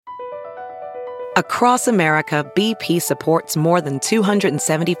Across America, BP supports more than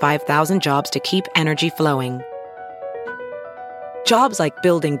 275,000 jobs to keep energy flowing. Jobs like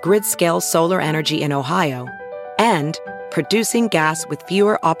building grid-scale solar energy in Ohio and producing gas with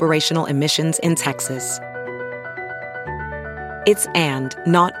fewer operational emissions in Texas. It's and,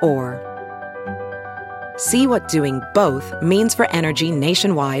 not or. See what doing both means for energy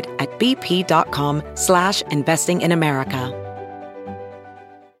nationwide at bp.com/investing in America.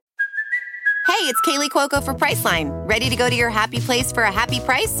 Hey, it's Kaylee Cuoco for Priceline. Ready to go to your happy place for a happy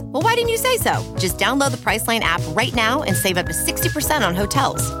price? Well, why didn't you say so? Just download the Priceline app right now and save up to 60% on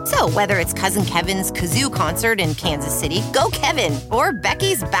hotels. So whether it's Cousin Kevin's Kazoo Concert in Kansas City, go Kevin, or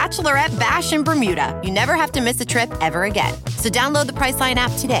Becky's Bachelorette Bash in Bermuda, you never have to miss a trip ever again. So download the Priceline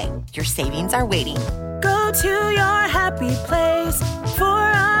app today. Your savings are waiting. Go to your happy place for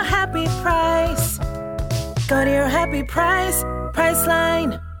a happy price. Go to your happy price,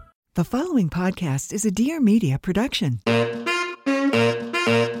 Priceline. The following podcast is a Dear Media production.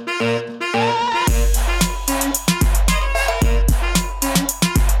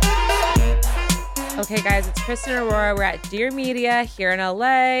 Okay, guys, it's Kristen Aurora. We're at Dear Media here in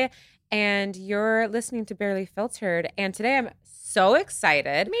LA, and you're listening to Barely Filtered. And today I'm so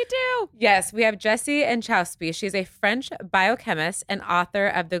excited. Me too. Yes, we have Jessie Inchauspé. She's a French biochemist and author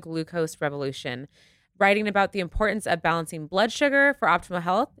of The Glucose Revolution. Writing about the importance of balancing blood sugar for optimal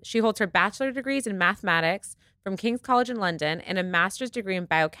health. She holds her bachelor degrees in mathematics from King's College in London and a master's degree in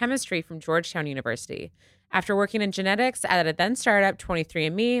biochemistry from Georgetown University. After working in genetics at a then startup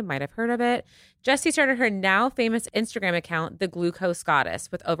 23andMe, might have heard of it, Jessie started her now famous Instagram account, The Glucose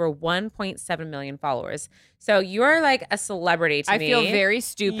Goddess, with over 1.7 million followers. So you are like a celebrity to me. I feel very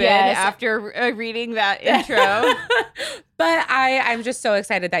stupid after reading that intro. But I'm just so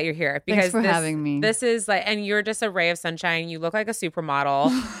excited that you're here because Thanks for having me. This is like, and you're just a ray of sunshine. You look like a supermodel.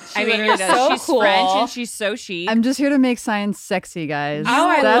 I mean, you're so she's cool. French and she's so chic. I'm just here to make science sexy, guys. Oh,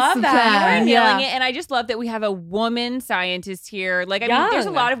 I That's love the that. plan. You're nailing it. And I just love that we have a woman scientist here. Like, I mean, there's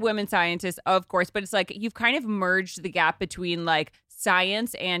a lot of women scientists, of course, but it's like you've kind of merged the gap between like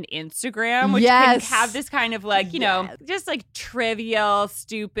science and Instagram, which can have this kind of like, you know, just like trivial,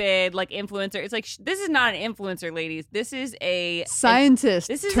 stupid, like influencer. It's like, this is not an influencer, ladies. This is a scientist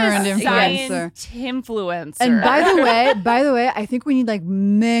turned influencer. Influencer. And by the way, I think we need like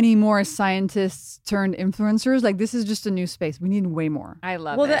many more scientists turned influencers. Like this is just a new space. We need way more. I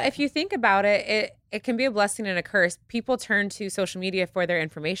love it. Well, if you think about it, it can be a blessing and a curse. People turn to social media for their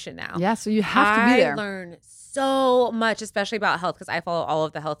information now. Yeah, so you have to be there. I learn so much, especially about health, because I follow all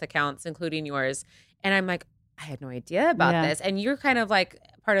of the health accounts, including yours. And I'm like, I had no idea about this. And you're kind of like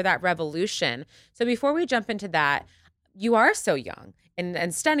part of that revolution. So before we jump into that, you are so young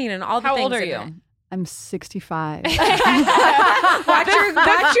and stunning and all the things. How old are you? I'm 65. Watch your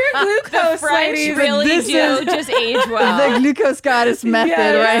glucose, the French ladies. really do just age well. The glucose goddess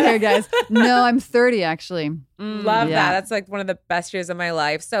method right here, guys. No, I'm 30 actually. Love that. That's like one of the best years of my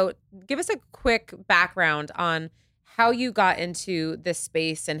life. So give us a quick background on how you got into this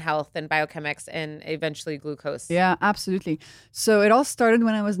space and health and biochemics and eventually glucose. Yeah, absolutely. So it all started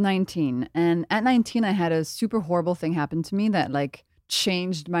when I was 19. And at 19, I had a super horrible thing happen to me that like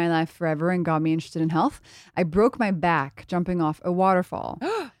changed my life forever and got me interested in health. I broke my back jumping off a waterfall.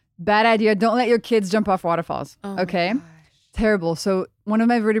 Bad idea. Don't let your kids jump off waterfalls. Okay? Terrible. So one of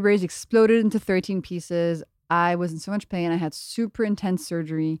my vertebrae exploded into 13 pieces. I was in so much pain. I had super intense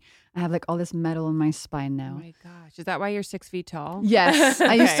surgery. I have like all this metal in my spine now. Oh my gosh. Is that why you're 6 feet tall? Yes.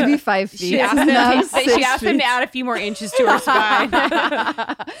 I used to be 5 feet. She asked him to add a few more inches to her spine.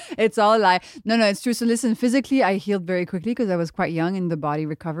 It's all a lie. No, it's true. So listen, physically, I healed very quickly because I was quite young and the body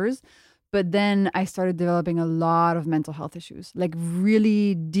recovers. But then I started developing a lot of mental health issues, like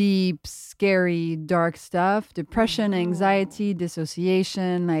really deep, scary, dark stuff, depression, anxiety,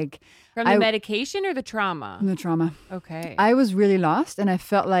 dissociation, like from the medication or the trauma? From the trauma. Okay. I was really lost and I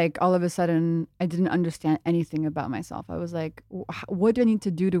felt like all of a sudden I didn't understand anything about myself. I was like, what do I need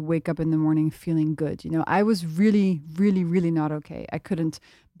to do to wake up in the morning feeling good? You know, I was really, really, really not okay. I couldn't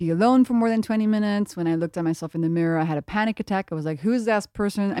be alone for more than 20 minutes. When I looked at myself in the mirror, I had a panic attack. I was like, who's that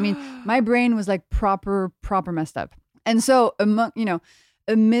person? I mean, my brain was like proper messed up. And so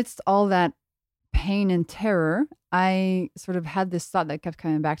amidst all that pain and terror, I sort of had this thought that kept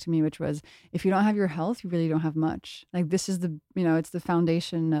coming back to me, which was, if you don't have your health, you really don't have much. Like this is it's the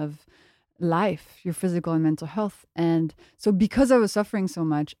foundation of life, your physical and mental health. And so because I was suffering so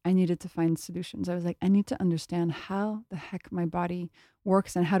much, I needed to find solutions. I was like, I need to understand how the heck my body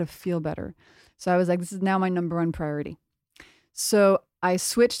works and how to feel better. So I was like, this is now my number one priority. So I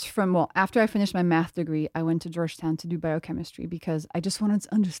switched from, well, after I finished my math degree, I went to Georgetown to do biochemistry because I just wanted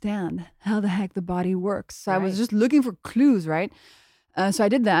to understand how the heck the body works. So I was just looking for clues, right? So I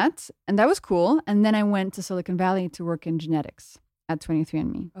did that, and that was cool. And then I went to Silicon Valley to work in genetics at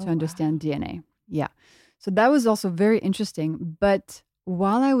 23andMe to understand DNA. Yeah. So that was also very interesting. But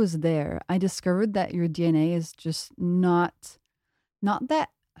while I was there, I discovered that your DNA is just not that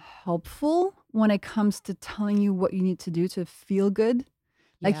helpful when it comes to telling you what you need to do to feel good.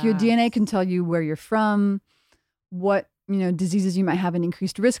 Like your DNA can tell you where you're from, what diseases you might have an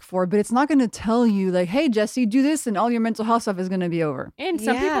increased risk for, but it's not going to tell you like, hey, Jessie, do this and all your mental health stuff is going to be over. And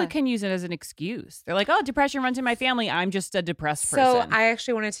some people can use it as an excuse. They're like, oh, depression runs in my family. I'm just a depressed person. So I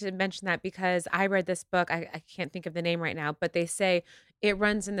actually wanted to mention that because I read this book. I can't think of the name right now, but they say it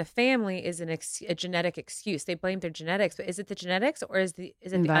runs in the family is a genetic excuse. They blame their genetics, but is it the genetics or is it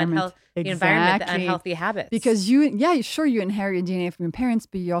the environment, the unhealthy habits? Because you inherit your DNA from your parents,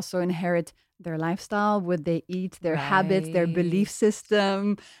 but you also inherit their lifestyle, what they eat, their habits, their belief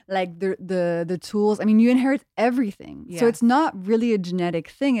system, like the tools. I mean, you inherit everything. Yeah. So it's not really a genetic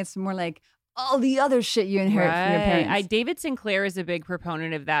thing. It's more like all the other shit you inherit from your parents. David Sinclair is a big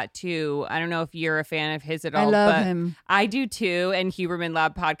proponent of that too. I don't know if you're a fan of his at all. I love him. I do too. And Huberman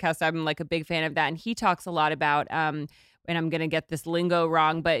Lab podcast, I'm like a big fan of that. And he talks a lot about and I'm going to get this lingo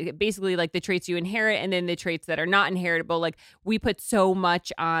wrong, but basically like the traits you inherit and then the traits that are not inheritable. Like we put so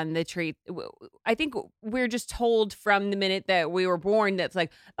much on the trait. I think we're just told from the minute that we were born that's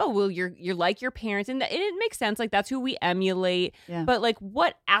like, oh, well, you're like your parents. And it makes sense. Like that's who we emulate. Yeah. But like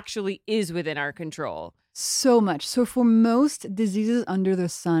what actually is within our control? So much. So for most diseases under the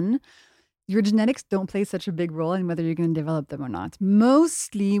sun, your genetics don't play such a big role in whether you're going to develop them or not.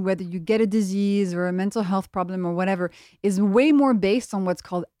 Mostly, whether you get a disease or a mental health problem or whatever is way more based on what's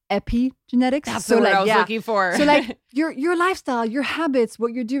called epigenetics. That's what I was looking for. So like your lifestyle, your habits,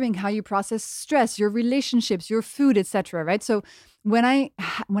 what you're doing, how you process stress, your relationships, your food, etc. Right? So when I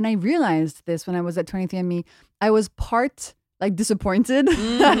realized this, when I was at 23andMe, I was part like disappointed.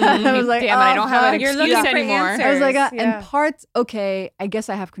 I was like, damn, I don't have an excuse anymore. I was like, and part, okay, I guess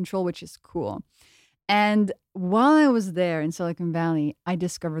I have control, which is cool. And while I was there in Silicon Valley, I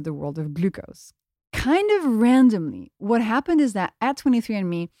discovered the world of glucose. Kind of randomly. What happened is that at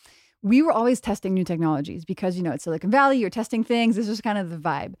 23andMe, we were always testing new technologies because, it's Silicon Valley, you're testing things. This was kind of the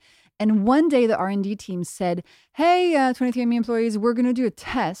vibe. And one day the R&D team said, hey, 23andMe employees, we're going to do a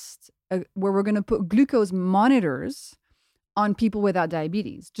test where we're going to put glucose monitors on people without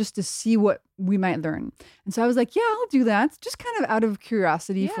diabetes just to see what we might learn. And so I was like, yeah, I'll do that. Just kind of out of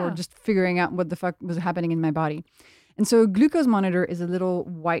curiosity for just figuring out what the fuck was happening in my body. And so a glucose monitor is a little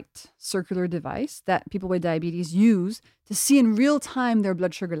white circular device that people with diabetes use to see in real time their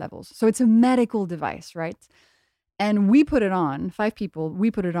blood sugar levels. So it's a medical device, right? And we put it on, 5 people,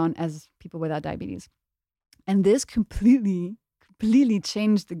 we put it on as people without diabetes. And this completely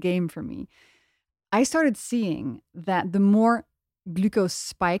changed the game for me. I started seeing that the more glucose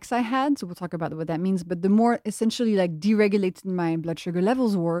spikes I had, so we'll talk about what that means, but the more essentially like deregulated my blood sugar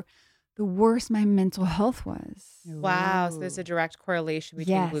levels were, the worse my mental health was. Wow. So there's a direct correlation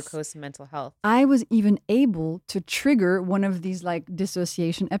between glucose and mental health. I was even able to trigger one of these like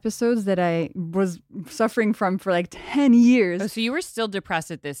dissociation episodes that I was suffering from for like 10 years. Oh, so you were still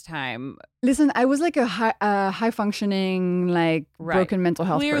depressed at this time. Listen, I was like a high functioning, like broken mental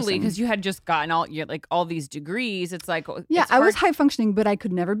health person. Clearly, because you had just gotten all these degrees. It's like, I was high functioning, but I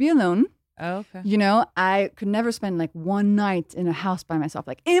could never be alone. Oh, okay. I could never spend like one night in a house by myself.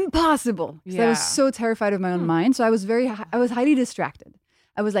 Like impossible. Because I was so terrified of my own mind. So I was highly distracted.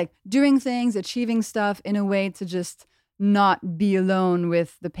 I was like doing things, achieving stuff in a way to just not be alone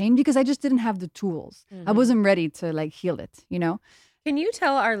with the pain because I just didn't have the tools. Mm-hmm. I wasn't ready to like heal it, Can you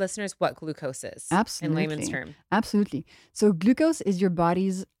tell our listeners what glucose is? Absolutely. In layman's term. Absolutely. So glucose is your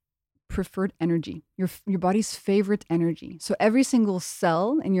body's preferred energy, your body's favorite energy. So every single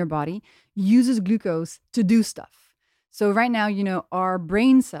cell in your body uses glucose to do stuff. So right now, our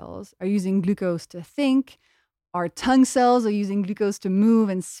brain cells are using glucose to think. Our tongue cells are using glucose to move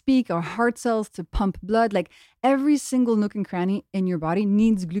and speak. Our heart cells to pump blood. Like every single nook and cranny in your body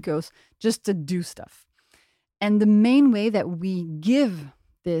needs glucose just to do stuff. And the main way that we give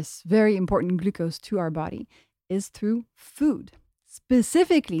this very important glucose to our body is through food.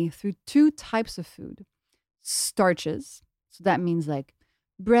 Specifically through 2 types of food. Starches, so that means like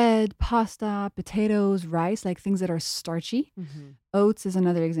bread, pasta, potatoes, rice, like things that are starchy. Mm-hmm. Oats is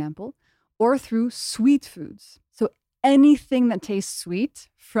another example. Or through sweet foods. So anything that tastes sweet,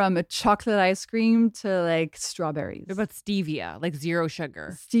 from a chocolate ice cream to like strawberries. What about stevia, like 0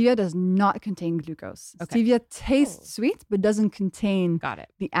 sugar? Stevia does not contain glucose. Okay. Stevia tastes sweet, but doesn't contain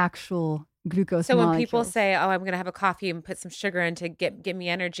the actual glucose So when molecules. people say, oh, I'm going to have a coffee and put some sugar in to get me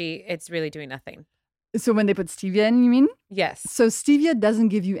energy, it's really doing nothing. So when they put stevia in, you mean? Yes. So stevia doesn't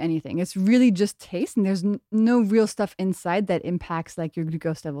give you anything. It's really just taste, and there's no real stuff inside that impacts like your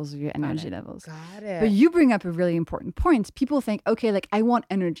glucose levels or your energy levels. Got it. But you bring up a really important point. People think, okay, like I want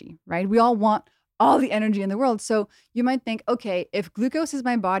energy, right? We all want all the energy in the world. So you might think, okay, if glucose is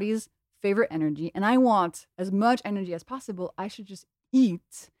my body's favorite energy and I want as much energy as possible, I should just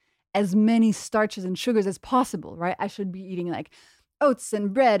eat as many starches and sugars as possible, right? I should be eating like oats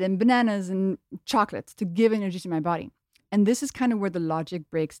and bread and bananas and chocolates to give energy to my body. And this is kind of where the logic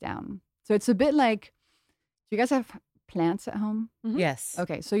breaks down. So it's a bit like, do you guys have plants at home? Mm-hmm. Yes.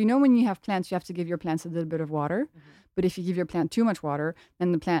 Okay. So you know when you have plants, you have to give your plants a little bit of water. Mm-hmm. But if you give your plant too much water,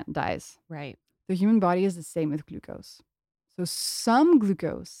 then the plant dies. Right. The human body is the same with glucose. So some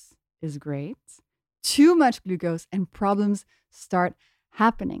glucose is great. Too much glucose and problems start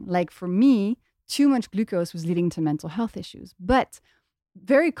happening. Like for me, too much glucose was leading to mental health issues. But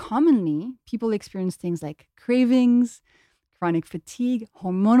very commonly, people experience things like cravings, chronic fatigue,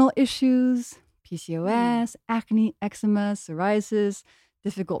 hormonal issues, PCOS, acne, eczema, psoriasis,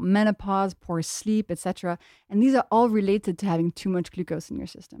 difficult menopause, poor sleep, etc. And these are all related to having too much glucose in your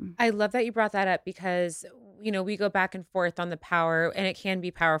system. I love that you brought that up because, we go back and forth on the power, and it can be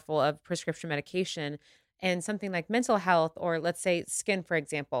powerful, of prescription medication. And something like mental health, or let's say skin, for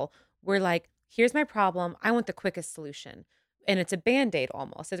example, we're like, here's my problem. I want the quickest solution. And it's a Band-Aid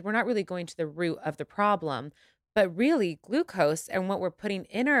almost. We're not really going to the root of the problem. But really, glucose and what we're putting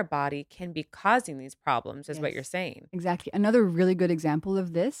in our body can be causing these problems, is what you're saying. Exactly. Another really good example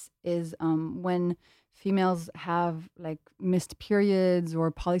of this is when females have like missed periods or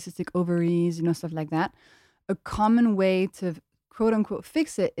polycystic ovaries, stuff like that. A common way to quote unquote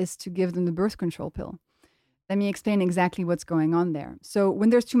fix it is to give them the birth control pill. Let me explain exactly what's going on there. So when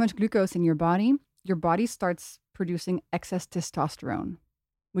there's too much glucose in your body starts producing excess testosterone,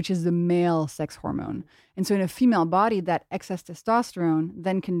 which is the male sex hormone. And so in a female body, that excess testosterone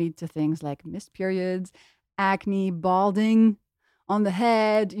then can lead to things like missed periods, acne, balding on the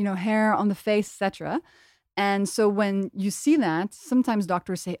head, hair on the face, etc. And so when you see that, sometimes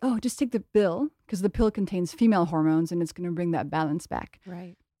doctors say, oh, just take the pill because the pill contains female hormones and it's going to bring that balance back.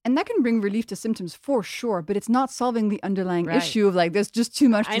 Right. And that can bring relief to symptoms for sure, but it's not solving the underlying issue of like, there's just too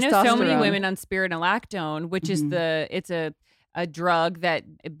much testosterone. I know so many women on spironolactone, which is it's a drug that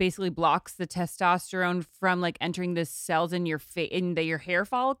basically blocks the testosterone from like entering the cells in your your hair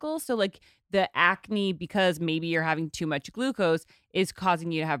follicles. So like the acne, because maybe you're having too much glucose, is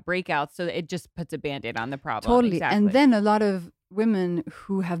causing you to have breakouts. So it just puts a Band-Aid on the problem. Totally. Exactly. And then a lot of women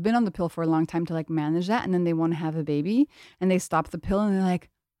who have been on the pill for a long time to like manage that, and then they want to have a baby and they stop the pill and they're like,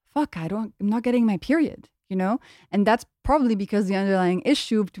 fuck, I'm not getting my period, And that's probably because the underlying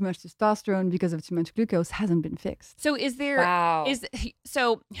issue of too much testosterone because of too much glucose hasn't been fixed. So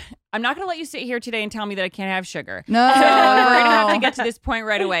so I'm not going to let you sit here today and tell me that I can't have sugar. No. So we're going to have to get to this point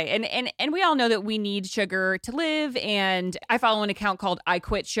right away. And we all know that we need sugar to live. And I follow an account called I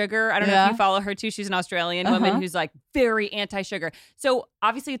Quit Sugar. I don't know if you follow her too. She's an Australian woman who's like very anti-sugar. So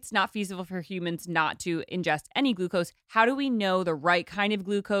obviously it's not feasible for humans not to ingest any glucose. How do we know the right kind of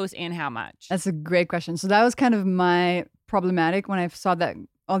glucose and how much? That's a great question. So that was kind of my problematic when I saw that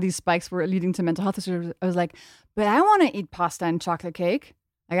all these spikes were leading to mental health issues. I was like, but I want to eat pasta and chocolate cake.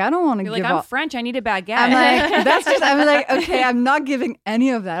 Like, I don't want to give like, I'm French. I need a baguette. I'm like, I'm like, okay, I'm not giving any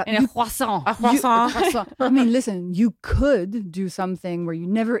of that. And a croissant. I mean, listen, you could do something where you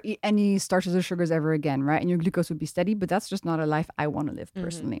never eat any starches or sugars ever again, right? And your glucose would be steady, but that's just not a life I want to live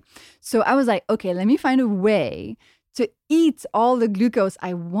personally. So I was like, okay, let me find a way to eat all the glucose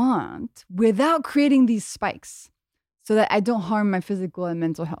I want without creating these spikes so that I don't harm my physical and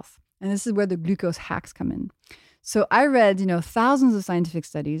mental health. And this is where the glucose hacks come in. So I read, thousands of scientific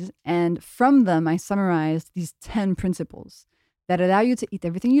studies, and from them, I summarized these 10 principles that allow you to eat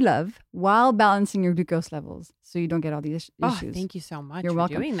everything you love while balancing your glucose levels so you don't get all these issues. Oh, thank you so much You're for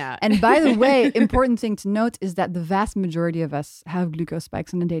welcome. doing that. And by the way, important thing to note is that the vast majority of us have glucose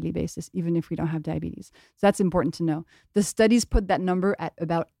spikes on a daily basis, even if we don't have diabetes. So that's important to know. The studies put that number at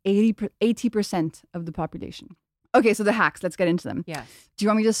about 80% of the population. Okay, so the hacks, let's get into them. Yes. Do you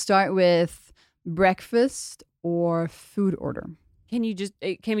want me to start with breakfast or food order? Can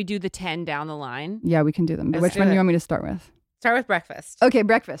we do the 10 down the line? Yeah, we can do them. Which one do you want me to start with? Start with breakfast. Okay,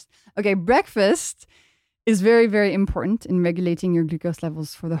 breakfast. Okay, breakfast is very, very important in regulating your glucose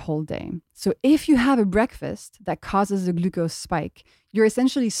levels for the whole day. So if you have a breakfast that causes a glucose spike, you're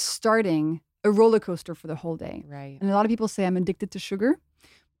essentially starting a roller coaster for the whole day. Right. And a lot of people say, I'm addicted to sugar.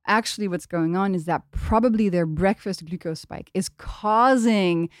 Actually, what's going on is that probably their breakfast glucose spike is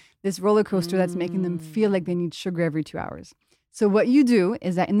causing this roller coaster that's making them feel like they need sugar every 2 hours. So what you do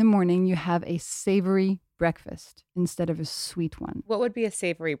is that in the morning, you have a savory breakfast instead of a sweet one. What would be a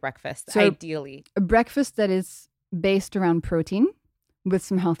savory breakfast, So, ideally? A breakfast that is based around protein with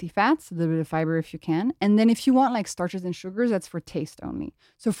some healthy fats, a little bit of fiber if you can. And then if you want like starches and sugars, that's for taste only.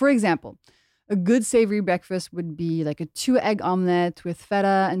 So for example, a good savory breakfast would be like a 2-egg omelet with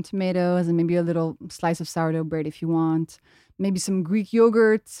feta and tomatoes and maybe a little slice of sourdough bread if you want. Maybe some Greek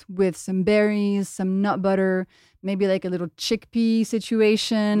yogurt with some berries, some nut butter, maybe like a little chickpea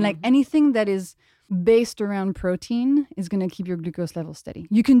situation. Like anything that is based around protein is going to keep your glucose level steady.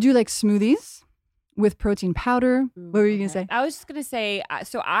 You can do like smoothies with protein powder. What were you going to say? I was just going to say,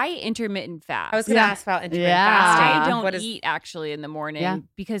 so I intermittent fast. I was going to ask about intermittent fasting. I don't eat actually in the morning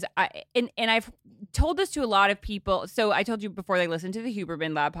because and I've told this to a lot of people. So I told you before they listened to the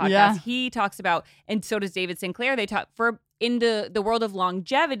Huberman Lab podcast. Yeah. He talks about, and so does David Sinclair. They talk in the world of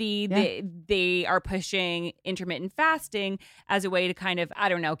longevity, they are pushing intermittent fasting as a way to kind of, I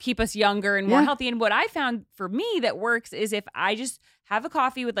don't know, keep us younger and more healthy. And what I found for me that works is if I just have a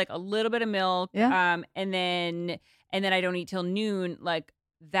coffee with like a little bit of milk, and then I don't eat till noon, like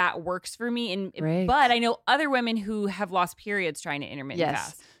that works for me. But I know other women who have lost periods trying to intermittent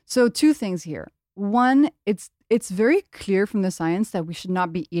fast. So 2 things here. One, it's very clear from the science that we should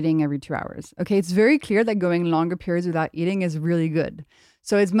not be eating every 2 hours. Okay, it's very clear that going longer periods without eating is really good.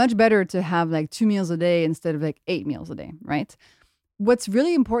 So it's much better to have like 2 meals a day instead of like 8 meals a day, right? What's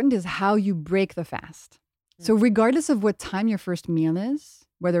really important is how you break the fast. So regardless of what time your first meal is,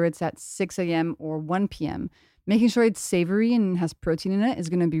 whether it's at 6 a.m. or 1 p.m., making sure it's savory and has protein in it is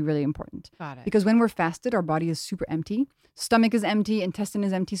going to be really important. Got it. Because when we're fasted, our body is super empty. Stomach is empty, intestine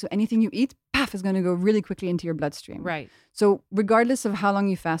is empty. So anything you eat, is going to go really quickly into your bloodstream. Right. So regardless of how long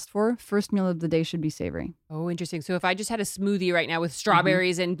you fast for, first meal of the day should be savory. Oh, interesting. So if I just had a smoothie right now with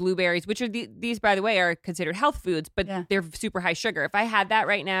strawberries and blueberries, which are these, by the way, are considered health foods, but they're super high sugar. If I had that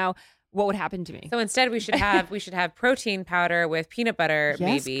right now, what would happen to me? So instead we should have protein powder with peanut butter,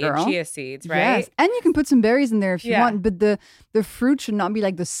 maybe, and chia seeds, right? Yes. And you can put some berries in there if you want, but the fruit should not be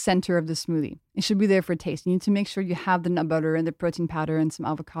like the center of the smoothie. It should be there for taste. You need to make sure you have the nut butter and the protein powder and some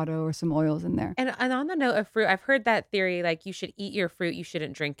avocado or some oils in there. And on the note of fruit, I've heard that theory, like you should eat your fruit, you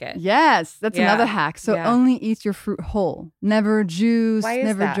shouldn't drink it. Yes, that's another hack. So only eat your fruit whole. Never juice,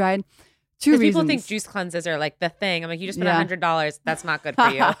 never dried. Two reasons. People think juice cleanses are like the thing. I'm like, you just spent $100. That's not good for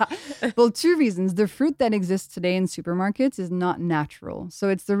you. Well, 2 reasons. The fruit that exists today in supermarkets is not natural. So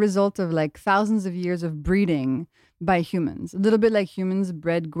it's the result of like thousands of years of breeding by humans. A little bit like humans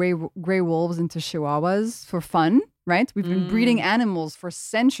bred gray wolves into chihuahuas for fun, right? We've been breeding animals for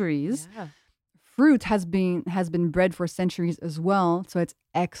centuries. Yeah. Fruit has been bred for centuries as well. So it's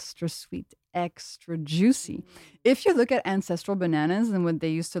extra sweet, extra juicy. If you look at ancestral bananas and what they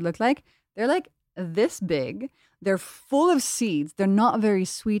used to look like, they're like this big. They're full of seeds. They're not very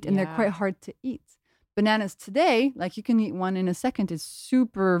sweet and they're quite hard to eat. Bananas today, like you can eat one in a second, is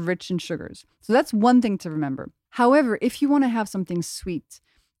super rich in sugars. So that's one thing to remember. However, if you want to have something sweet,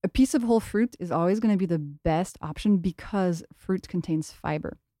 a piece of whole fruit is always going to be the best option because fruit contains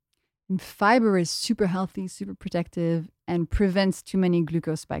fiber. And fiber is super healthy, super protective, and prevents too many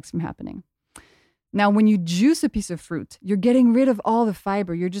glucose spikes from happening. Now, when you juice a piece of fruit, you're getting rid of all the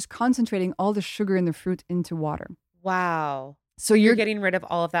fiber. You're just concentrating all the sugar in the fruit into water. Wow. So you're getting rid of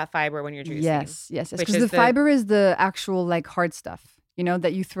all of that fiber when you're juicing. Yes. Because the fiber is the actual like hard stuff,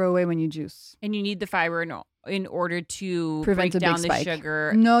 that you throw away when you juice. And you need the fiber in order to prevent break down the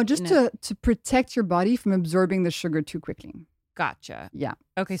sugar. No, just to protect your body from absorbing the sugar too quickly. Gotcha. Yeah.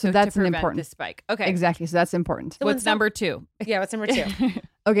 Okay, so that's to prevent an important the spike. Okay. Exactly. So that's important. So what's number 2? Yeah, what's number 2?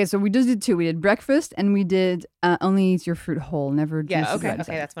 Okay, so we just did 2. We did breakfast and we did only eat your fruit whole, never juice. Okay,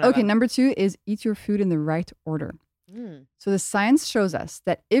 that's one of Okay, them. number 2 is eat your food in the right order. So the science shows us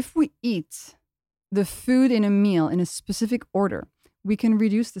that if we eat the food in a meal in a specific order, we can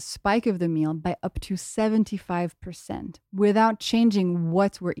reduce the spike of the meal by up to 75% without changing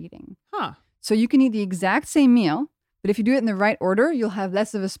what we're eating. So you can eat the exact same meal, but if you do it in the right order, you'll have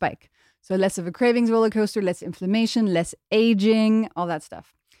less of a spike. So less of a cravings roller coaster, less inflammation, less aging, all that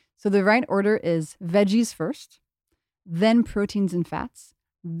stuff. So the right order is veggies first, then proteins and fats,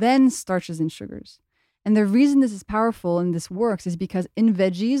 then starches and sugars. And the reason this is powerful and this works is because in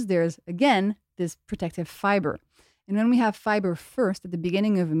veggies, there's, again, this protective fiber. And when we have fiber first at the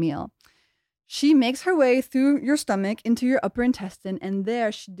beginning of a meal, She makes her way through your stomach into your upper intestine, and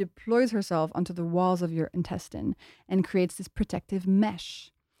there she deploys herself onto the walls of your intestine and creates this protective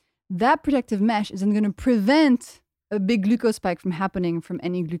mesh. That protective mesh is then going to prevent a big glucose spike from happening from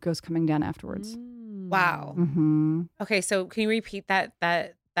any glucose coming down afterwards. Wow. Mm-hmm. Okay, so can you repeat that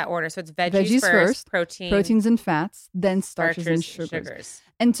order? So it's veggies first, proteins and fats, then starches and sugars.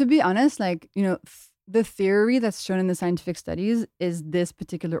 And to be honest, like, the theory that's shown in the scientific studies is this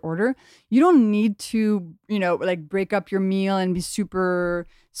particular order. You don't need to, like break up your meal and be super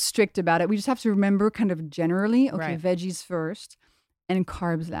strict about it. We just have to remember kind of generally, okay, veggies first and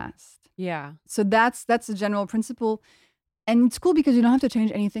carbs last. Yeah. So that's the general principle. And it's cool because you don't have to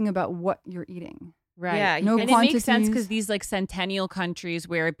change anything about what you're eating. Right. Yeah. No and quantities. It makes sense because these like centennial countries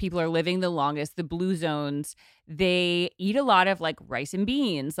where people are living the longest, the blue zones, they eat a lot of like rice and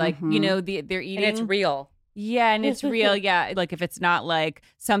beans. Like, they're eating. And it's real. Yeah. And it's real. Yeah. Like if it's not like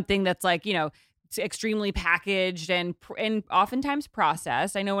something that's like, extremely packaged and oftentimes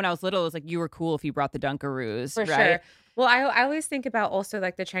processed. I know when I was little, it was like you were cool if you brought the Dunkaroos. For right? Sure. Well, I always think about also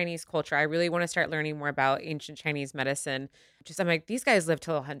like the Chinese culture. I really want to start learning more about ancient Chinese medicine. I'm like, these guys live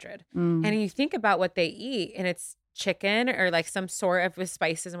till 100. And you think about what they eat and it's chicken or like some sort of with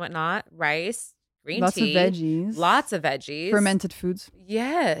spices and whatnot, rice, green tea. Lots of veggies. Fermented foods.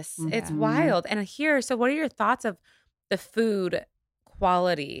 Yes. Mm-hmm. It's wild. And so what are your thoughts of the food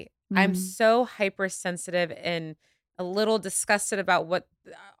quality? I'm so hypersensitive and a little disgusted about what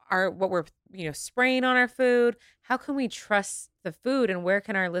we're spraying on our food. How can we trust the food, and where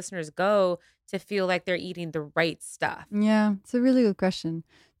can our listeners go to feel like they're eating the right stuff? Yeah, it's a really good question.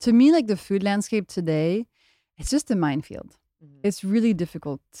 To me, like the food landscape today, it's just a minefield. It's really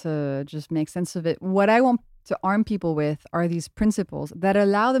difficult to just make sense of it. What I want to arm people with are these principles that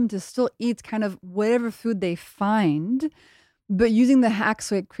allow them to still eat kind of whatever food they find, but using the hack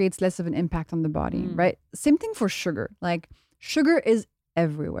so it creates less of an impact on the body, right? Same thing for sugar. Like sugar is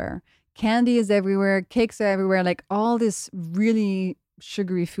everywhere. Candy is everywhere. Cakes are everywhere. Like all this really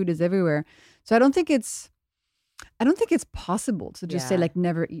sugary food is everywhere. So I don't think it's possible to just say like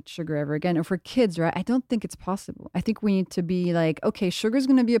never eat sugar ever again. Or for kids, right? I don't think it's possible. I think we need to be like, okay, sugar is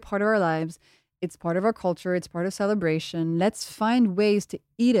going to be a part of our lives. It's part of our culture. It's part of celebration. Let's find ways to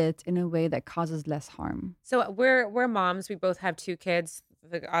eat it in a way that causes less harm. So we're moms. We both have 2 kids.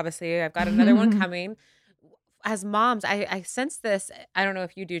 Obviously, I've got another one coming. As moms, I sense this. I don't know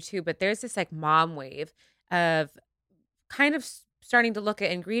if you do too, but there's this like mom wave of kind of starting to look at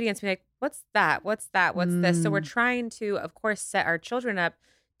ingredients and be like, what's that? What's that? What's this? So we're trying to, of course, set our children up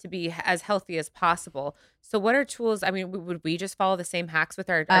to be as healthy as possible. So what are tools? I mean, would we just follow the same hacks with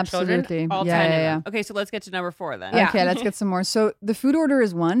our children? Absolutely. All 10 of them. Okay, so let's get to number 4 then. Yeah. Okay, let's get some more. So the food order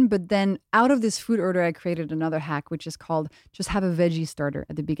is one, but then out of this food order, I created another hack, which is called just have a veggie starter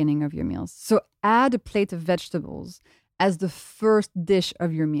at the beginning of your meals. So add a plate of vegetables as the first dish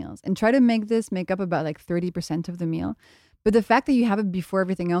of your meals and try to make up about like 30% of the meal. But the fact that you have it before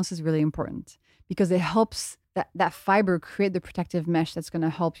everything else is really important because it helps that fiber create the protective mesh that's going to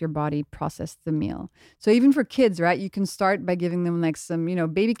help your body process the meal. So even for kids, right, you can start by giving them like some,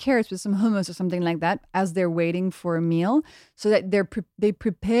 baby carrots with some hummus or something like that as they're waiting for a meal so that they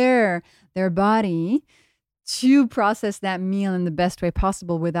prepare their body to process that meal in the best way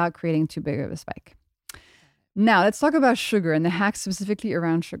possible without creating too big of a spike. Now, let's talk about sugar and the hacks specifically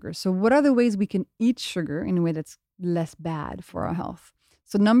around sugar. So what are the ways we can eat sugar in a way that's less bad for our health?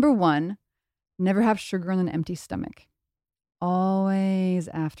 So number 1, never have sugar on an empty stomach. Always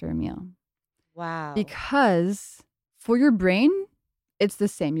after a meal. Wow. Because for your brain, it's the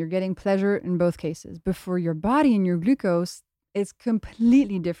same. You're getting pleasure in both cases. But for your body and your glucose, it's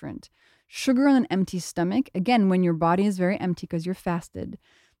completely different. Sugar on an empty stomach, again, when your body is very empty because you're fasted,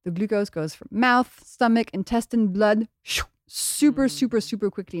 the glucose goes from mouth, stomach, intestine, blood, super, super,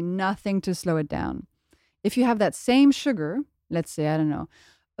 super quickly. Nothing to slow it down. If you have that same sugar, let's say, I don't know,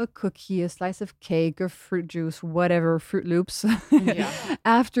 a cookie, a slice of cake, a fruit juice, whatever, Fruit Loops,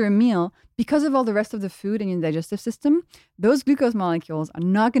 after a meal, because of all the rest of the food in your digestive system, those glucose molecules are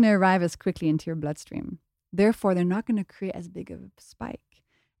not going to arrive as quickly into your bloodstream. Therefore, they're not going to create as big of a spike.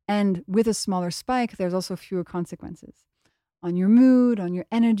 And with a smaller spike, there's also fewer consequences on your mood, on your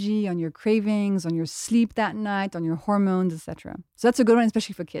energy, on your cravings, on your sleep that night, on your hormones, etc. So that's a good one,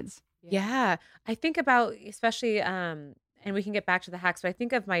 especially for kids. Yeah. I think about, especially, and we can get back to the hacks, but I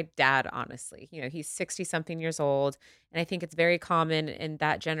think of my dad, honestly. He's 60-something years old, and I think it's very common in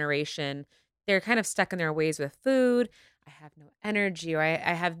that generation. They're kind of stuck in their ways with food. I have no energy, or I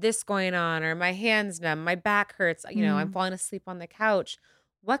have this going on, or my hand's numb, my back hurts, I'm falling asleep on the couch.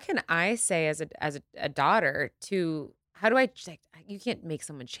 What can I say as a daughter to, how do I, you can't make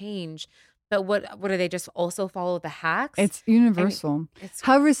someone change, But what do they just also follow the hacks? It's universal. I mean,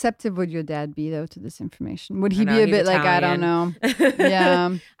 How receptive would your dad be though to this information? Would he know, be a he's bit like, I don't Italian. know?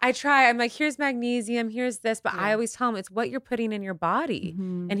 Yeah. I try. I'm like, here's magnesium, here's this, but I always tell him it's what you're putting in your body.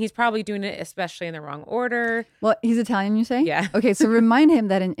 And he's probably doing it especially in the wrong order. Well, he's Italian, you say? Yeah. Okay, so remind him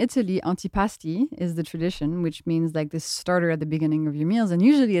that in Italy, antipasti is the tradition, which means like this starter at the beginning of your meals, and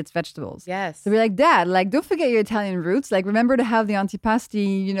usually it's vegetables. Yes. So be like, Dad, like don't forget your Italian roots. Like remember to have the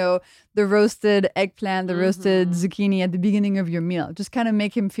antipasti, you know, the roasted eggplant, the roasted zucchini at the beginning of your meal. Just kind of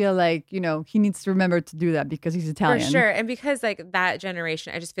make him feel like, you know, he needs to remember to do that because he's Italian. For sure. And because like that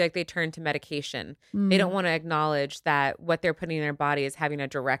generation, I just feel like they turn to medication. They don't want to acknowledge that what they're putting in their body is having a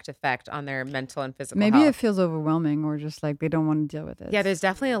direct effect on their mental and physical Maybe health. it feels overwhelming or just like they don't want to deal with it. Yeah, there's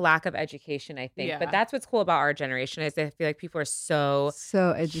definitely a lack of education, I think. Yeah. But that's what's cool about our generation is I feel like people are so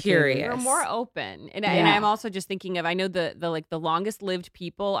educated. curious. We're more open, and I'm also just thinking of. I know the longest lived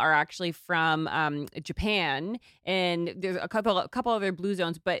people are actually from Japan, and there's a couple other blue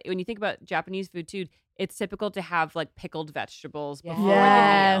zones. But when you think about Japanese food too, it's typical to have like pickled vegetables before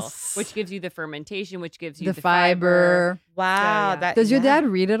the meal, which gives you the fermentation, which gives you the fiber. Wow. Yeah. Does your dad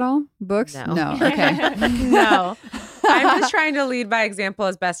read it all? Books? No. Okay. No. I'm just trying to lead by example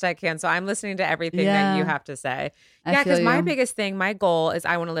as best I can. So I'm listening to everything that you have to say. I Because feel my you. biggest thing, my goal is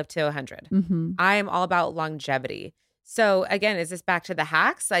I want to live to 100. I am all about longevity. So again, is this back to the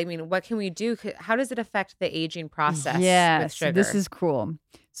hacks? I mean, what can we do? How does it affect the aging process with Yes, sugar? this is cool.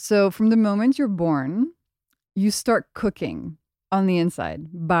 So from the moment you're born, you start cooking on the inside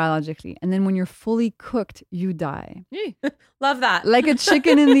biologically. And then when you're fully cooked, you die. Love that. Like a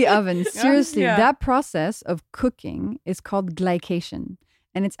chicken in the oven. Seriously, Yeah. that process of cooking is called glycation.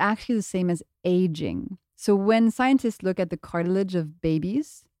 And it's actually the same as aging. So when scientists look at the cartilage of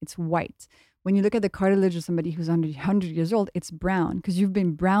babies, it's white. When you look at the cartilage of somebody who's under 100 years old, it's brown because you've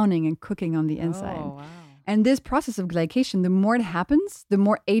been browning and cooking on the inside. Oh, wow. And this process of glycation, the more it happens, the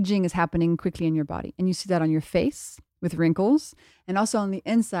more aging is happening quickly in your body. And you see that on your face with wrinkles. And also on the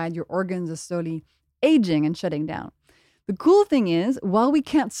inside, your organs are slowly aging and shutting down. The cool thing is, while we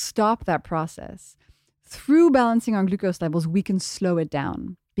can't stop that process, through balancing our glucose levels, we can slow it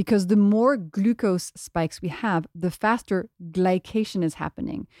down. Because the more glucose spikes we have, the faster glycation is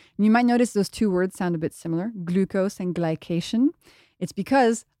happening. And you might notice those two words sound a bit similar, glucose and glycation. It's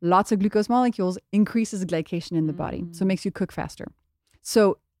because lots of glucose molecules increases glycation in the body. So it makes you cook faster.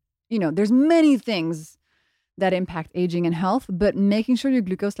 So, you know, there's many things that impact aging and health, but making sure your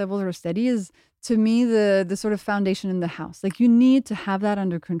glucose levels are steady is, to me, the sort of foundation in the house. Like you need to have that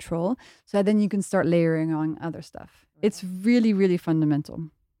under control so that then you can start layering on other stuff. It's really, really fundamental.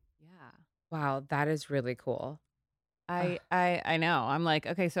 Wow, that is really cool. I know. I'm like,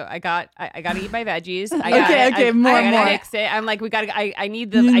 okay, so I got to eat my veggies. More. I gotta mix it. I'm like, I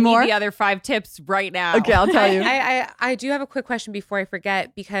need the other 5 tips right now. Okay, I'll tell you. I do have a quick question before I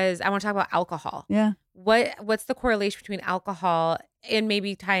forget because I want to talk about alcohol. Yeah. What's the correlation between alcohol and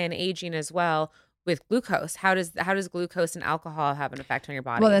maybe tie in aging as well with glucose? How does glucose and alcohol have an effect on your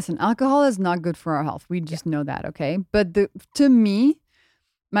body? Well, listen, alcohol is not good for our health. We just know that, okay? But to me,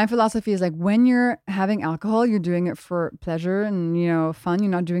 my philosophy is like when you're having alcohol, you're doing it for pleasure and, you know, fun.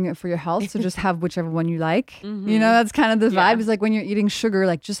 You're not doing it for your health. So just have whichever one you like. You know, that's kind of the vibe. It's like when you're eating sugar,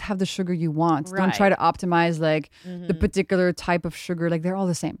 like just have the sugar you want. Right. Don't try to optimize like the particular type of sugar. Like they're all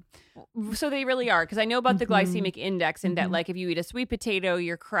the same. So they really are, because I know about the glycemic index and that like if you eat a sweet potato,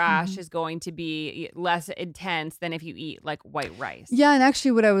 your crash is going to be less intense than if you eat like white rice. Yeah, and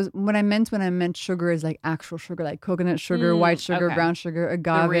actually what I meant sugar is like actual sugar, like coconut sugar, white sugar, okay. brown sugar,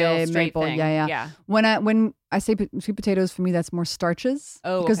 The real agave, straight maple. thing. Yeah. When I say sweet potatoes, for me that's more starches.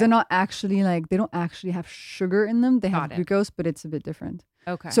 Oh, because okay. they're not actually like they don't actually have sugar in them. They have Got it. glucose, but it's a bit different.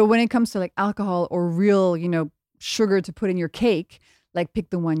 Okay. So when it comes to like alcohol or real, you know, sugar to put in your cake, like pick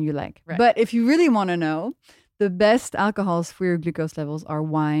the one you like. Right. But if you really want to know, the best alcohols for your glucose levels are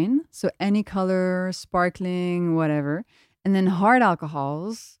wine, so any color, sparkling, whatever, and then hard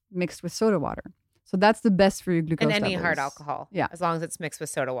alcohols mixed with soda water. So that's the best for your glucose and levels. any hard alcohol. Yeah. As long as it's mixed with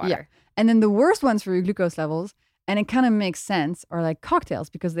soda water. Yeah. And then the worst ones for your glucose levels, and it kind of makes sense, are like cocktails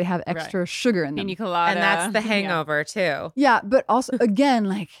because they have extra sugar in them. Pina colada. And that's the hangover too. Yeah, but also again,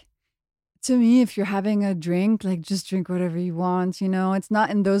 like to me, if you're having a drink, like just drink whatever you want, you know, it's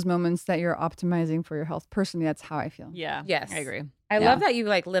not in those moments that you're optimizing for your health. Personally, that's how I feel. Yeah. Yes. I agree. I love that you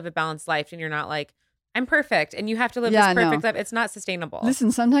like live a balanced life and you're not like I'm perfect. And you have to live this perfect life. It's not sustainable.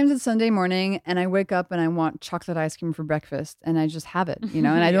 Listen, sometimes it's Sunday morning and I wake up and I want chocolate ice cream for breakfast and I just have it, and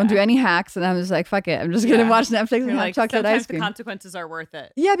I don't do any hacks and I'm just like, fuck it. I'm just going to watch Netflix and have chocolate ice cream. The consequences are worth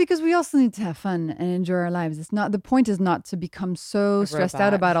it. Yeah, because we also need to have fun and enjoy our lives. The point is not to become so stressed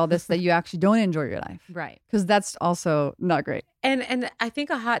out about all this that you actually don't enjoy your life. Right. Because that's also not great. And I think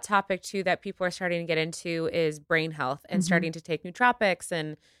a hot topic too that people are starting to get into is brain health and starting to take nootropics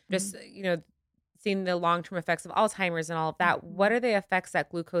and just, seeing the long-term effects of Alzheimer's and all of that. What are the effects that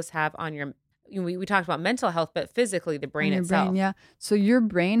glucose have on your, we talked about mental health, but physically the brain itself? Brain, yeah. So your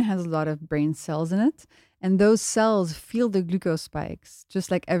brain has a lot of brain cells in it, and those cells feel the glucose spikes, just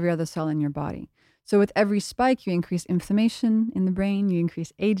like every other cell in your body. So with every spike, you increase inflammation in the brain, you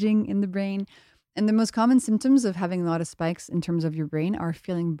increase aging in the brain. And the most common symptoms of having a lot of spikes in terms of your brain are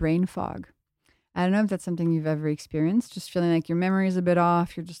feeling brain fog. I don't know if that's something you've ever experienced, just feeling like your memory is a bit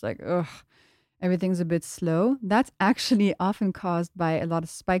off. You're just like, ugh. Everything's a bit slow. That's actually often caused by a lot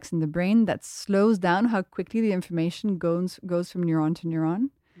of spikes in the brain that slows down how quickly the information goes from neuron to neuron.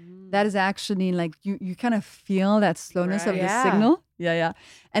 That is actually like you kind of feel that slowness of the signal. Yeah.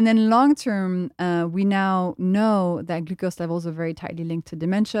 And then long term, we now know that glucose levels are very tightly linked to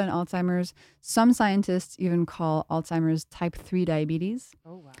dementia and Alzheimer's. Some scientists even call Alzheimer's type 3 diabetes.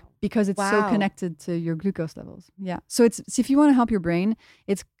 Oh, wow. Because it's so connected to your glucose levels. Yeah. So if you want to help your brain,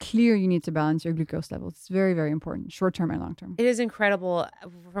 it's clear you need to balance your glucose levels. It's very, very important, short term and long term. It is incredible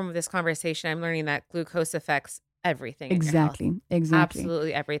from this conversation. I'm learning that glucose affects everything. Exactly.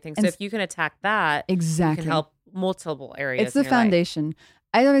 Absolutely everything. So if you can attack that, you can help multiple areas. It's the foundation. Life.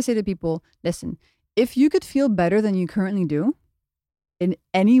 I always say to people, listen, if you could feel better than you currently do in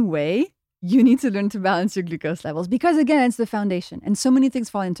any way, you need to learn to balance your glucose levels because, again, it's the foundation. And so many things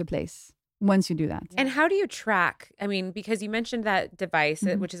fall into place once you do that. And how do you track? I mean, because you mentioned that device,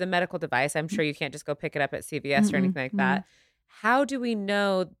 which is a medical device. I'm sure you can't just go pick it up at CVS or anything like that. How do we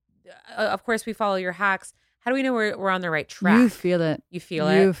know? Of course, we follow your hacks. How do we know we're on the right track? You feel it. You feel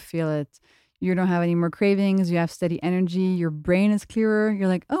it? You feel it. You don't have any more cravings. You have steady energy. Your brain is clearer. You're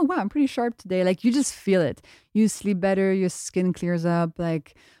like, oh, wow, I'm pretty sharp today. Like, you just feel it. You sleep better. Your skin clears up.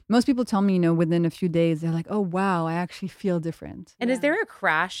 Like, most people tell me, within a few days, they're like, oh, wow, I actually feel different. And is there a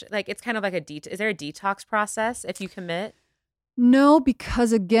crash? Like, it's kind of like is there a detox process if you commit? No,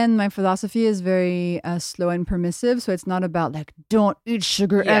 because again, my philosophy is very slow and permissive. So it's not about like, don't eat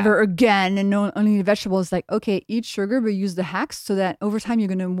sugar ever again and only eat vegetables. It's like, okay, eat sugar, but use the hacks so that over time you're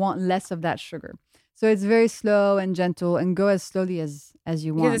going to want less of that sugar. So it's very slow and gentle and go as slowly as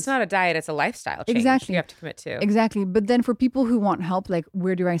you want. Because it's not a diet, it's a lifestyle change. Exactly. You have to commit to. Exactly. But then for people who want help, like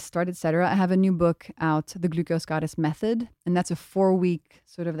where do I start, etc., I have a new book out, The Glucose Goddess Method. And that's a 4-week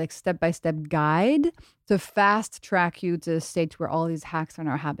sort of like step-by-step guide to fast track you to a state where all these hacks are in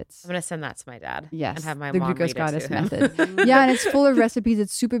our habits. I'm going to send that to my dad. Yes. And have my The mom Glucose read Goddess it to him. Method. Yeah. And it's full of recipes.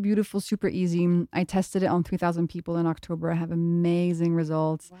 It's super beautiful, super easy. I tested it on 3,000 people in October. I have amazing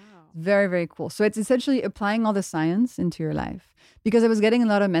results. Wow. Very, very cool. So it's essentially applying all the science into your life. Because I was getting a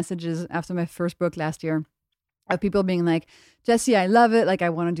lot of messages after my first book last year of people being like, Jessie, I love it. Like, I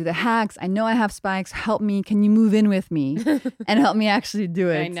want to do the hacks. I know I have spikes. Help me. Can you move in with me and help me actually do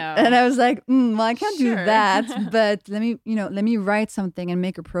it? I know. And I was like, well, I can't do that. But let me write something and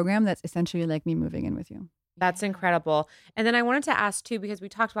make a program that's essentially like me moving in with you. That's incredible. And then I wanted to ask too, because we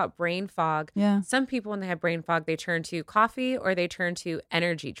talked about brain fog. Yeah. Some people, when they have brain fog, they turn to coffee or they turn to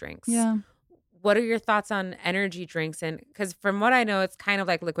energy drinks. Yeah. What are your thoughts on energy drinks? And because from what I know, it's kind of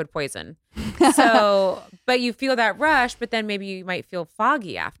like liquid poison. So, but you feel that rush, but then maybe you might feel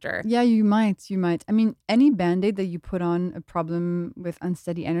foggy after. Yeah, you might. I mean, any Band-Aid that you put on a problem with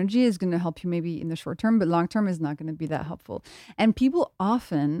unsteady energy is going to help you maybe in the short term, but long term is not going to be that helpful. And people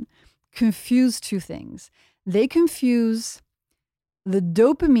often confuse two things. They confuse the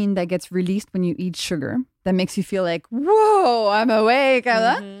dopamine that gets released when you eat sugar that makes you feel like, whoa, I'm awake.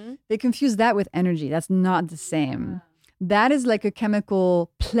 They confuse that with energy. That's not the same. That is like a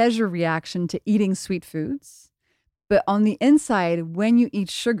chemical pleasure reaction to eating sweet foods. But on the inside, when you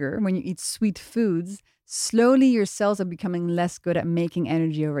eat sugar, when you eat sweet foods, slowly your cells are becoming less good at making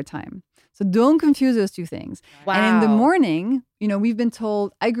energy over time. So don't confuse those two things. Wow. And in the morning, we've been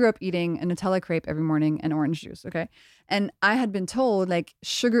told, I grew up eating a Nutella crepe every morning and orange juice, okay? And I had been told like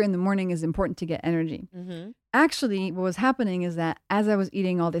sugar in the morning is important to get energy. Mm-hmm. Actually, what was happening is that as I was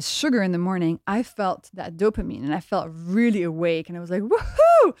eating all this sugar in the morning, I felt that dopamine and I felt really awake and I was like,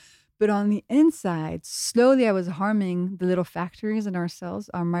 woohoo! But on the inside, slowly I was harming the little factories in our cells,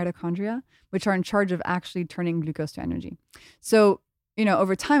 our mitochondria, which are in charge of actually turning glucose to energy. So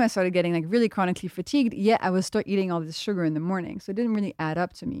over time I started getting like really chronically fatigued, yet I was still eating all this sugar in the morning. So it didn't really add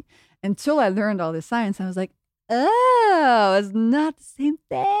up to me until I learned all this science. I was like, oh, it's not the same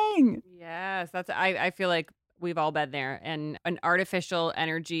thing. Yes, I feel like we've all been there, and an artificial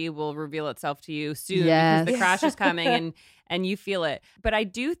energy will reveal itself to you soon because the crash is coming and you feel it. But I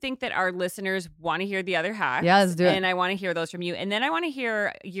do think that our listeners want to hear the other hacks. Yeah, let's do it. And I want to hear those from you. And then I want to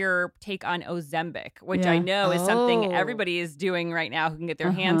hear your take on Ozempic, which I know is something everybody is doing right now who can get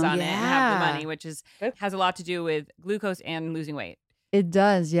their hands on it and have the money, which has a lot to do with glucose and losing weight. It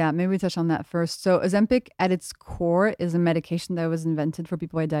does, yeah. Maybe we touch on that first. So Ozempic at its core is a medication that was invented for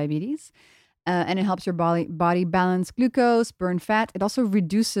people with diabetes. And it helps your body balance glucose, burn fat. It also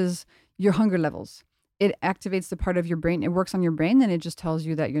reduces your hunger levels. It activates the part of your brain. It works on your brain, and it just tells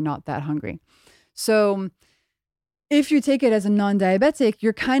you that you're not that hungry. So if you take it as a non-diabetic,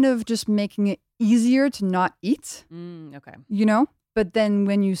 you're kind of just making it easier to not eat. Okay. But then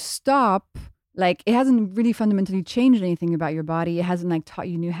when you stop, like, it hasn't really fundamentally changed anything about your body. It hasn't like taught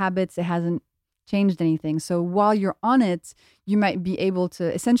you new habits. It hasn't changed anything. So while you're on it, you might be able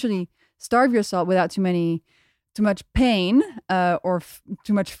to essentially starve yourself without too much pain or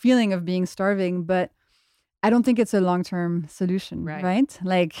too much feeling of being starving. But I don't think it's a long-term solution, right?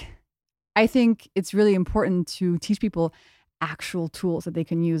 Like, I think it's really important to teach people actual tools that they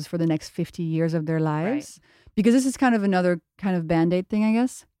can use for the next 50 years of their lives, because this is kind of another kind of Band-Aid thing, I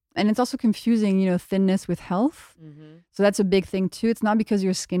guess. And it's also confusing, thinness with health. Mm-hmm. So that's a big thing too. It's not because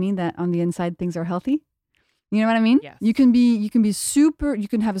you're skinny that on the inside things are healthy. You know what I mean? Yes. You can be super, you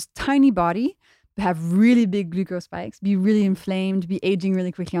can have a tiny body, but have really big glucose spikes, be really inflamed, be aging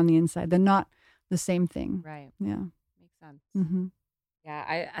really quickly on the inside. They're not the same thing. Right. Yeah. Makes sense. Mm-hmm.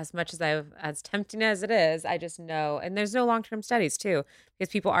 Yeah, as much as tempting as it is, I just know, and there's no long-term studies too,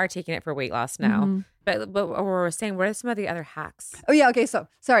 because people are taking it for weight loss now. Mm-hmm. But what we're saying, what are some of the other hacks? Oh yeah, okay, so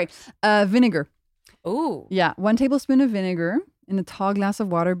sorry. Vinegar. Ooh. Yeah, 1 tablespoon of vinegar in a tall glass of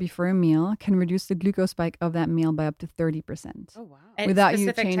water before a meal can reduce the glucose spike of that meal by up to 30%. Oh wow. Without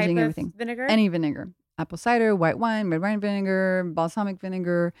you changing everything. Vinegar? Any vinegar. Apple cider, white wine, red wine vinegar, balsamic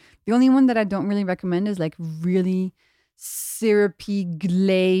vinegar. The only one that I don't really recommend is like really syrupy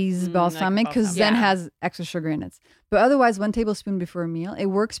glazed balsamic, because then has extra sugar in it. But otherwise, 1 tablespoon before a meal. It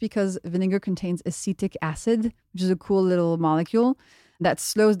works because vinegar contains acetic acid, which is a cool little molecule that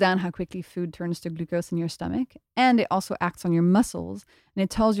slows down how quickly food turns to glucose in your stomach. And it also acts on your muscles, and it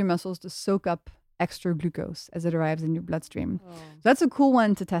tells your muscles to soak up extra glucose as it arrives in your bloodstream. So that's a cool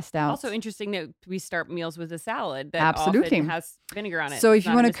one to test out. Also interesting that we start meals with a salad that often has vinegar on it. So if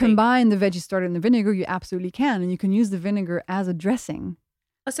you want to combine the veggie starter and the vinegar, you absolutely can, and you can use the vinegar as a dressing.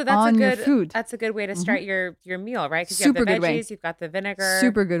 Oh, so that's on your food. That's a good way to start your meal, right? Because you Super have the good way. veggies, you've got the vinegar.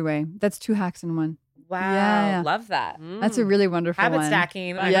 Super good way. That's 2 hacks in one. Wow, Yeah. love that. That's a really wonderful Habit one.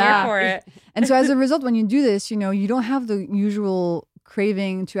 stacking. I'm here for it. And so as a result, when you do this, you don't have the usual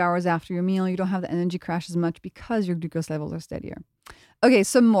craving 2 hours after your meal. You don't have the energy crash as much because your glucose levels are steadier. Okay,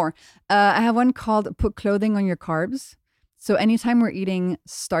 some more. I have one called put clothing on your carbs. So anytime we're eating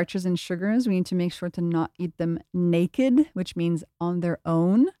starches and sugars, we need to make sure to not eat them naked, which means on their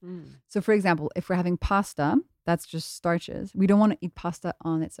own. So for example, if we're having pasta, that's just starches. We don't want to eat pasta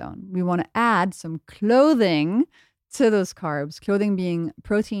on its own. We want to add some clothing to those carbs, clothing being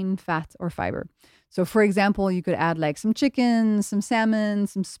protein, fat, or fiber. So for example, you could add like some chicken, some salmon,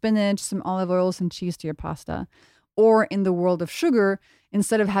 some spinach, some olive oil, some cheese to your pasta. Or in the world of sugar,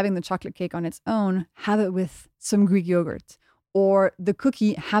 instead of having the chocolate cake on its own, have it with some Greek yogurt. Or the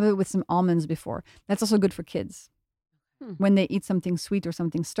cookie, have it with some almonds before. That's also good for kids. When they eat something sweet or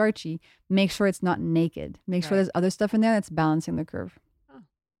something starchy, make sure it's not naked. Make sure there's other stuff in there that's balancing the curve.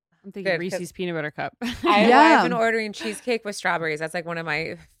 I'm thinking Reese's peanut butter cup. I've been ordering cheesecake with strawberries. That's like one of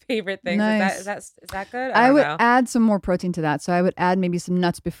my favorite things. Nice. Is that good? I would add some more protein to that. So I would add maybe some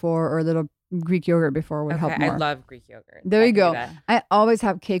nuts before, or a little Greek yogurt before would help more. I love Greek yogurt. There you go. I always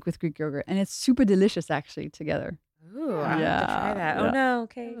have cake with Greek yogurt, and it's super delicious actually together. Ooh, I have to try that. Yeah. Oh no,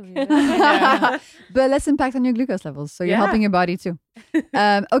 cake. But less impact on your glucose levels. So you're helping your body too.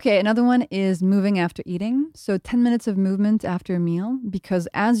 Okay, another one is moving after eating. So 10 minutes of movement after a meal, because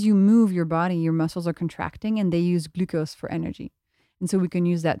as you move your body, your muscles are contracting and they use glucose for energy. And so we can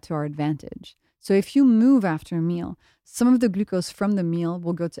use that to our advantage. So if you move after a meal, some of the glucose from the meal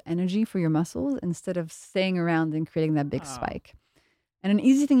will go to energy for your muscles instead of staying around and creating that big spike. And an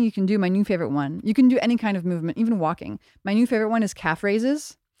easy thing you can do, my new favorite one, you can do any kind of movement, even walking. My new favorite one is calf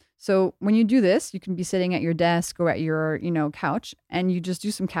raises. So when you do this, you can be sitting at your desk or at your, couch, and you just do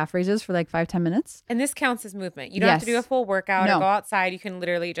some calf raises for like 5-10 minutes. And this counts as movement. You don't have to do a full workout or go outside. You can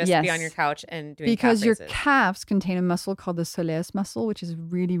literally just be on your couch and doing because calf raises. Your calves contain a muscle called the soleus muscle, which is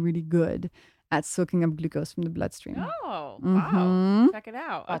really, really good at soaking up glucose from the bloodstream. Oh, wow. Check it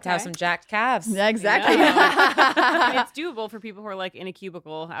out. About to have some jacked calves. Yeah, exactly. And it's doable for people who are like in a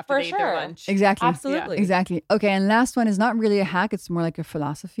cubicle after they eat their lunch. Exactly. Absolutely. Yeah. Exactly. Okay, and last one is not really a hack. It's more like a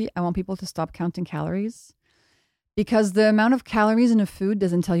philosophy. I want people to stop counting calories. Because the amount of calories in a food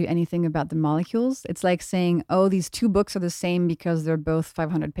doesn't tell you anything about the molecules. It's like saying, oh, these 2 books are the same because they're both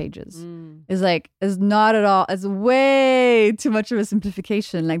 500 pages. It's not at all. It's way too much of a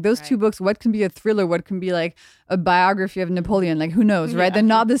simplification. Like those 2 books, what can be a thriller? What can be like a biography of Napoleon? Like who knows, right? They're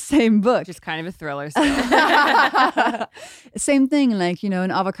not the same book. Just kind of a thriller. Same thing, like,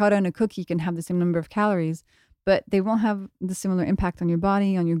 an avocado and a cookie can have the same number of calories, but they won't have the similar impact on your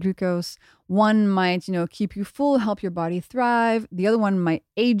body, on your glucose. One might, keep you full, help your body thrive. The other one might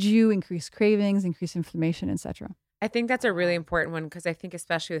age you, increase cravings, increase inflammation, etc. I think that's a really important one because I think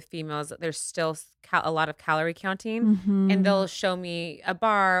especially with females, there's still a lot of calorie counting, and they'll show me a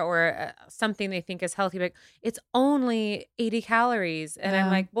bar or something they think is healthy, but it's only 80 calories. And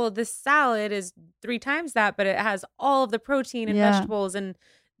I'm like, well, this salad is 3 times that, but it has all of the protein and vegetables and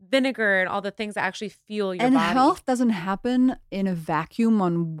vinegar and all the things that actually fuel your body. And health doesn't happen in a vacuum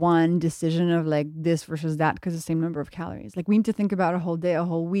on one decision of like this versus that because the same number of calories. Like we need to think about a whole day, a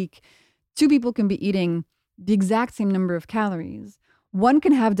whole week. 2 people can be eating the exact same number of calories. One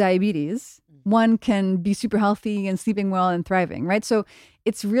can have diabetes. One can be super healthy and sleeping well and thriving, right? So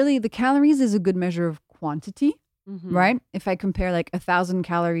it's really, the calories is a good measure of quantity. Right? If I compare like 1,000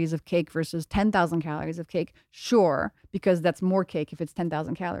 calories of cake versus 10,000 calories of cake, sure, because that's more cake if it's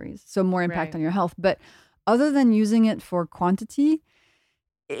 10,000 calories. So more impact on your health. But other than using it for quantity,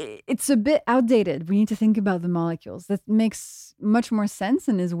 it's a bit outdated. We need to think about the molecules. That makes much more sense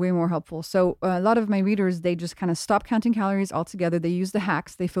and is way more helpful. So a lot of my readers, they just kind of stop counting calories altogether. They use the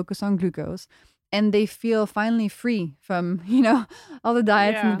hacks. They focus on glucose. And they feel finally free from, all the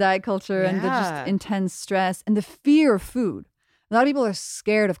diets and the diet culture and the just intense stress and the fear of food. A lot of people are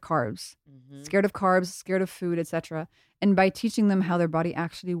scared of carbs, scared of food, etc. And by teaching them how their body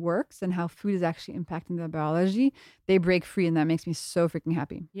actually works and how food is actually impacting their biology, they break free. And that makes me so freaking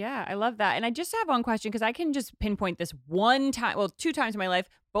happy. Yeah, I love that. And I just have one question because I can just pinpoint this one time, 2 times in my life,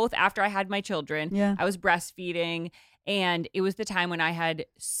 both after I had my children. Yeah. I was breastfeeding. And it was the time when I had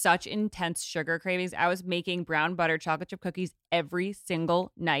such intense sugar cravings. I was making brown butter chocolate chip cookies every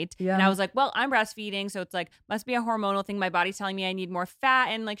single night. Yeah. And I was like, well, I'm breastfeeding. So it's like, must be a hormonal thing. My body's telling me I need more fat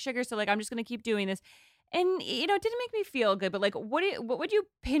and like sugar. So like, I'm just going to keep doing this. And, it didn't make me feel good. But like, what would you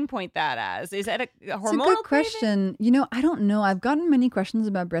pinpoint that as? Is that a hormonal It's a good question. I don't know. I've gotten many questions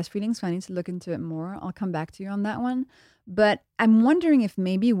about breastfeeding, so I need to look into it more. I'll come back to you on that one. But I'm wondering if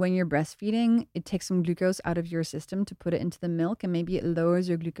maybe when you're breastfeeding, it takes some glucose out of your system to put it into the milk, and maybe it lowers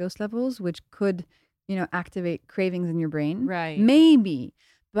your glucose levels, which could, activate cravings in your brain. Right. Maybe.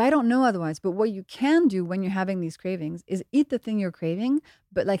 But I don't know otherwise. But what you can do when you're having these cravings is eat the thing you're craving,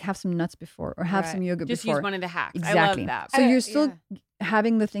 but like have some nuts before or have some yogurt just before. Just use one of the hacks. Exactly. I love that. So you're still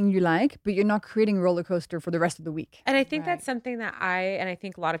having the thing you like, but you're not creating a roller coaster for the rest of the week. And I think that's something that I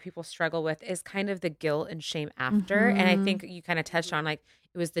think a lot of people struggle with is kind of the guilt and shame after. And I think you kind of touched on like,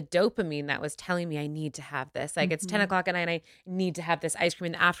 it was the dopamine that was telling me I need to have this. Like it's 10 o'clock at night and I need to have this ice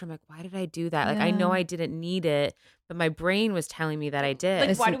cream. And after I'm like, why did I do that? Like I know I didn't need it, but my brain was telling me that I did.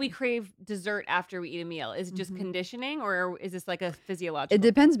 Like why do we crave dessert after we eat a meal? Is it just conditioning or is this like a physiological? It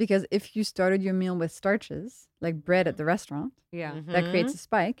depends because if you started your meal with starches, like bread at the restaurant, that creates a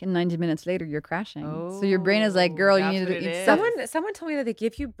spike and 90 minutes later you're crashing. So your brain is like, girl, you need to eat stuff. Someone told me that they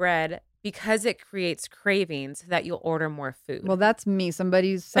give you bread because it creates cravings so that you'll order more food. Well, that's me.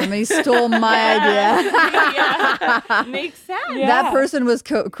 Somebody stole my idea. Makes sense. That person was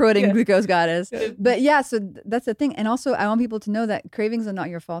quoting Glucose Goddess. But yeah, so that's the thing. And also, I want people to know that cravings are not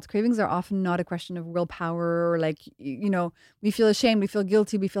your fault. Cravings are often not a question of willpower or like, we feel ashamed, we feel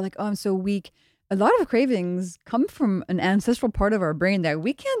guilty, we feel like, oh, I'm so weak. A lot of cravings come from an ancestral part of our brain that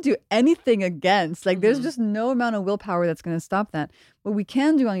we can't do anything against. Like there's just no amount of willpower that's going to stop that. What we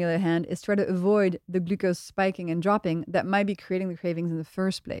can do, on the other hand, is try to avoid the glucose spiking and dropping that might be creating the cravings in the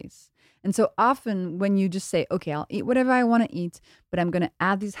first place. And so often when you just say, okay, I'll eat whatever I want to eat, but I'm going to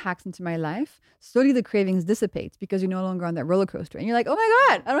add these hacks into my life, slowly the cravings dissipate because you're no longer on that roller coaster. And you're like, oh my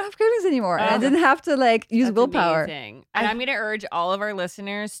God, I don't have cravings anymore. And I didn't have to like use willpower. Amazing. And I'm going to urge all of our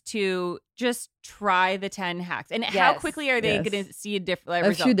listeners to just try the 10 hacks. And how quickly are they going to see a different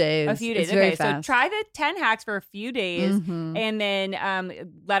result? A few days. A few days. It's very fast. So try the 10 hacks for a few days and then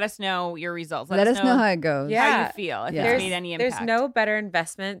and let us know your results. Let us know how it goes. How you feel, if it's made any impact. There's no better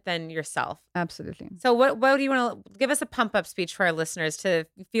investment than yourself. Absolutely. So what do you want to give us a pump-up speech for our listeners to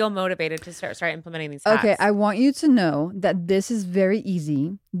feel motivated to start implementing these hacks? Okay, I want you to know that this is very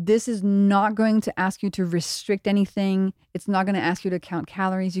easy. This is not going to ask you to restrict anything. It's not going to ask you to count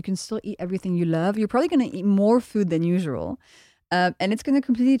calories. You can still eat everything you love. You're probably going to eat more food than usual. And it's going to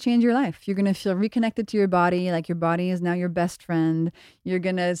completely change your life. You're going to feel reconnected to your body, like your body is now your best friend. You're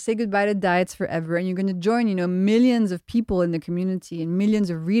going to say goodbye to diets forever. And you're going to join, millions of people in the community and millions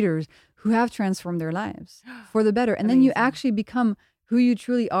of readers who have transformed their lives for the better. And then you actually become who you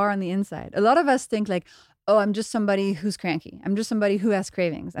truly are on the inside. A lot of us think like, oh, I'm just somebody who's cranky. I'm just somebody who has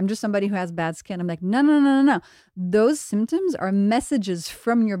cravings. I'm just somebody who has bad skin. I'm like, no. Those symptoms are messages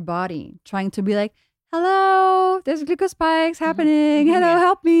from your body trying to be like, hello, there's glucose spikes happening. Hello,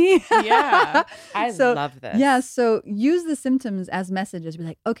 help me. Yeah, I love this. Yeah, so use the symptoms as messages. Be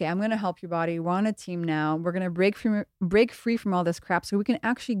like, okay, I'm going to help your body. We're on a team now. We're going to break free from all this crap so we can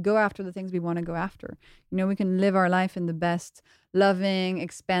actually go after the things we want to go after. We can live our life in the best, loving,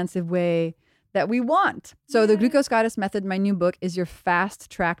 expansive way that we want. So the Glucose Goddess Method, my new book, is your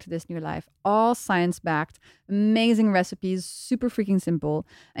fast track to this new life. All science-backed, amazing recipes, super freaking simple.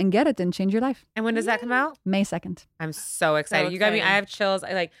 And get it and change your life. And when does that come out? May 2nd. I'm so excited. You got me. I have chills.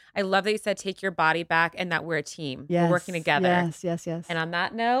 I love that you said take your body back and that we're a team. Yes, we're working together. Yes. And on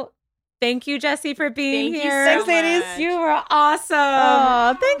that note, thank you, Jessie, for being here. Thanks, ladies. You were awesome.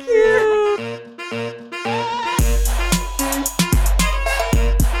 Oh, thank you.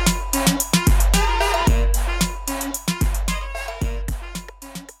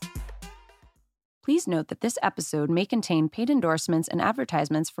 Please note that this episode may contain paid endorsements and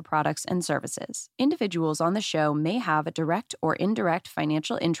advertisements for products and services. Individuals on the show may have a direct or indirect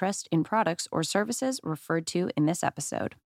financial interest in products or services referred to in this episode.